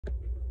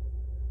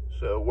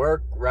So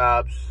work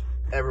robs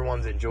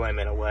everyone's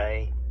enjoyment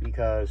away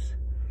because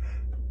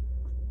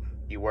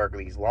you work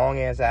these long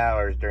ass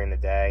hours during the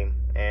day,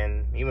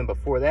 and even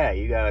before that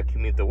you gotta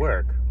commute to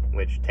work,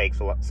 which takes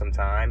some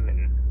time,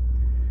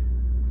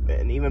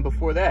 and even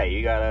before that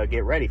you gotta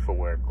get ready for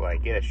work,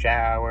 like get a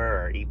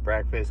shower or eat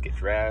breakfast, get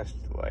dressed,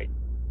 like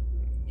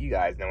you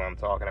guys know what I'm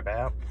talking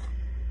about.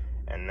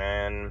 And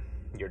then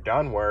you're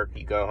done work,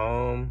 you go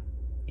home,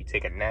 you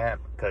take a nap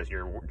because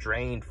you're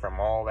drained from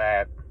all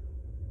that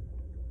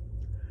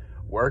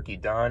work you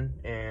done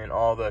and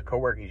all the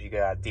coworkers you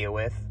gotta deal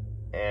with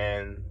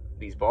and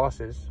these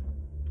bosses.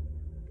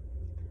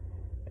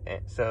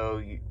 And so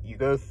you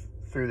go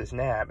through this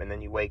nap, and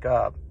then you wake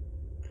up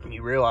and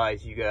you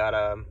realize you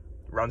gotta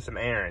run some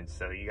errands.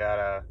 So you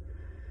gotta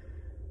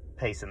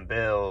pay some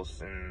bills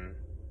and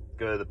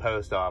go to the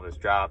post office,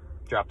 drop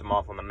them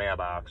off on the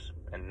mailbox,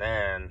 and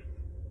then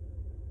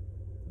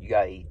you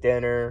gotta eat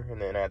dinner,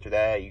 and then after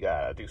that you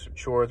gotta do some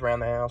chores around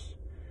the house.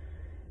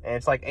 And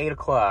it's like 8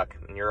 o'clock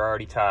and you're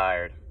already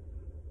tired.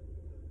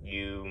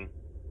 You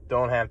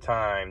don't have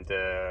time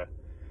to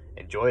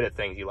enjoy the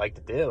things you like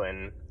to do,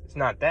 and it's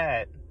not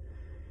that,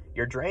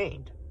 you're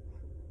drained.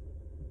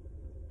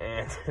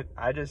 And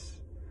I just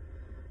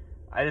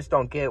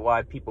don't get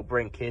why people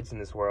bring kids in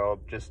this world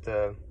just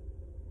to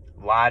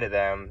lie to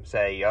them,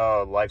 say,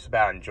 oh, life's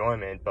about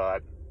enjoyment,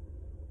 but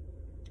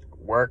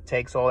work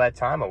takes all that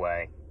time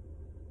away.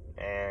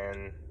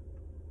 And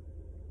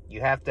you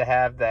have to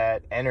have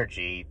that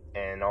energy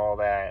and all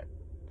that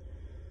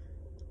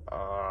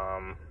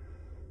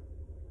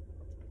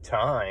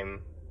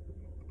time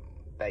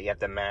that you have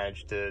to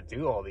manage to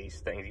do all these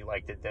things you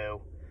like to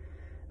do.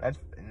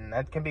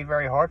 That can be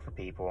very hard for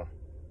people,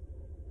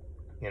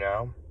 you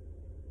know?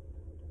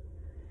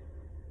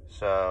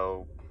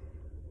 So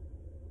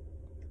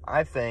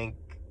I think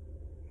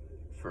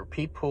for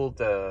people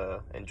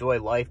to enjoy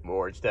life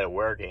more instead of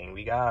working,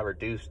 we gotta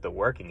reduce the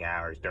working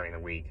hours during the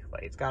week.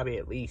 Like, it's gotta be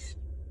at least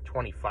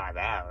 25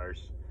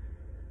 hours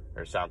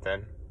or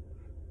something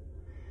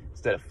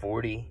instead of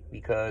 40,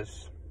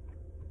 because,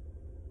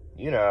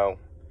 you know,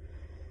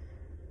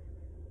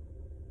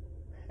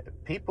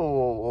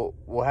 people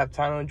will have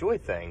time to enjoy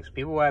things.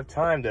 People will have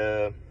time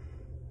to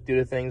do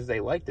the things they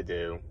like to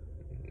do,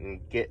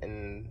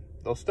 and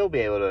they'll still be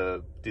able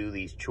to do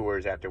these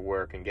chores after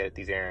work and get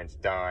these errands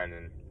done,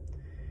 and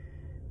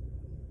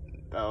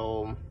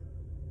they'll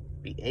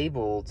be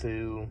able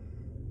to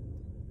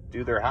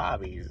do their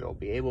hobbies. They'll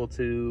be able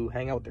to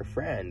hang out with their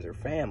friends or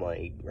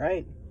family,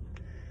 right?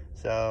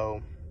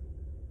 So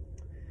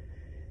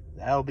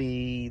that'll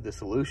be the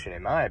solution,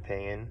 in my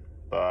opinion,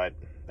 but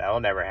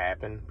that'll never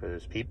happen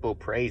because people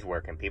praise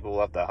working. People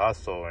love to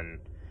hustle, and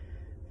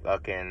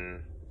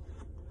fucking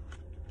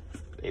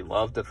they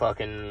love to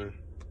fucking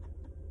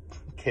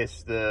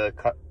kiss the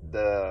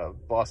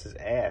boss's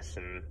ass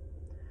and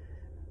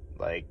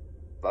like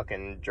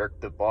fucking jerk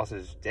the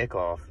boss's dick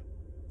off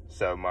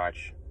so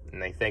much,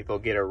 and they think they'll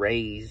get a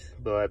raise,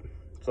 but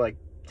it's like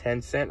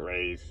 10-cent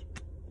raise,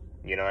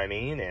 you know what I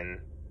mean?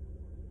 And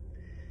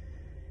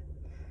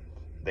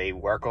they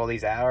work all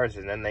these hours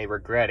and then they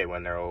regret it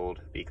when they're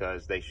old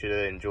because they should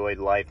have enjoyed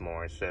life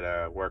more instead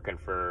of working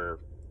for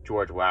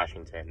George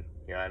Washington,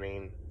 you know what I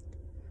mean?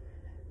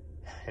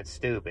 It's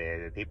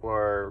stupid. People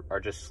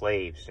are just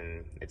slaves,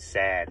 and it's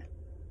sad.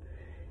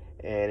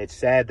 And it's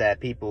sad that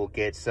people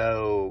get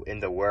so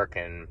into work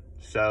and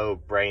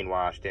so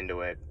brainwashed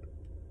into it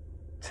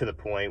to the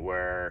point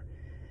where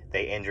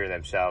they injure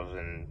themselves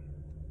and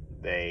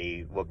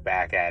they look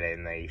back at it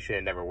and they should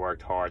have never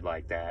worked hard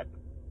like that.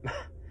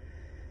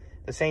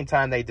 At the same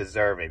time, they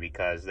deserve it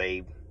because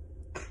they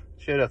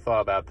should have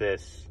thought about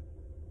this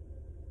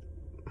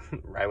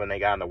right when they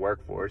got in the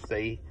workforce.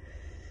 They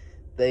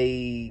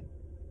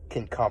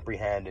can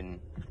comprehend,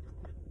 and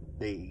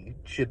they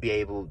should be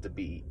able to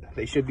be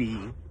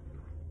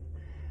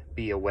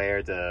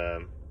aware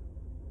to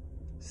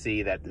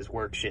see that this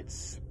work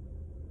shit's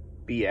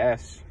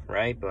BS,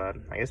 right? But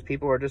I guess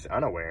people are just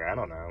unaware. I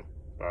don't know.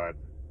 But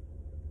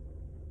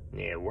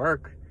yeah,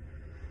 work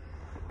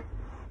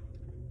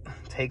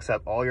takes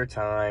up all your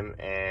time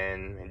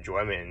and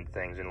enjoyment and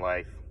things in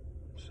life.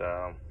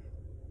 So,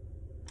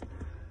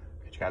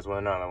 catch you guys with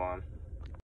another one.